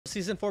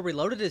Season 4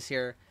 Reloaded is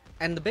here,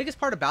 and the biggest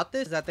part about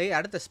this is that they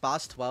added the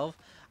SPAS 12.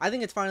 I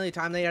think it's finally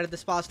time they added the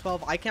SPAS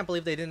 12. I can't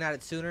believe they didn't add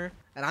it sooner,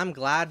 and I'm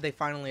glad they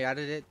finally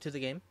added it to the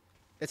game.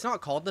 It's not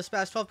called the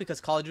SPAS 12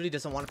 because Call of Duty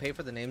doesn't want to pay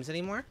for the names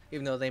anymore,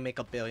 even though they make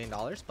 $1 billion,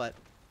 but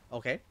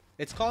okay.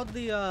 It's called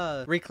the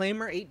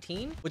Reclaimer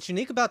 18. What's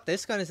unique about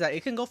this gun is that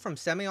it can go from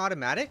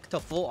semi-automatic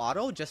to full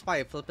auto just by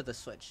a flip of the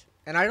switch.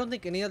 And I don't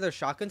think any other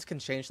shotguns can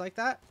change like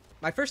that.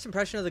 My first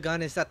impression of the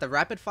gun is that the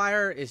rapid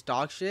fire is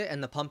dog shit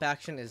and the pump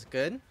action is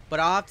good, but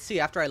I'll have to see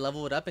after I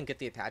level it up and get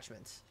the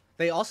attachments.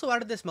 They also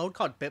added this mode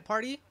called Bit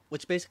Party,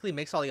 which basically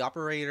makes all the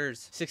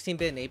operators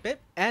 16-bit and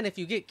 8-bit. And if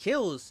you get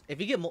kills,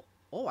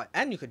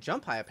 and you could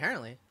jump high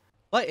apparently.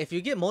 But if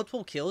you get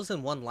multiple kills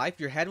in one life,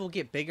 your head will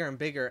get bigger and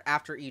bigger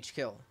after each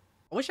kill.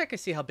 I wish I could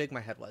see how big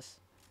my head was.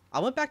 I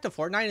went back to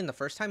Fortnite in the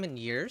first time in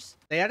years.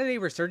 They added a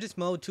resurgence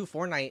mode to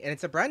Fortnite, and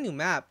it's a brand new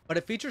map, but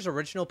it features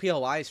original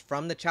POIs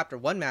from the Chapter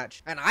 1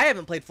 match. And I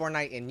haven't played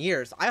Fortnite in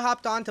years. I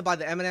hopped on to buy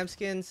the M&M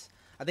skins,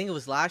 I think it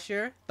was last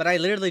year, but I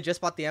literally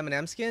just bought the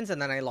M&M skins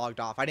and then I logged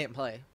off. I didn't play.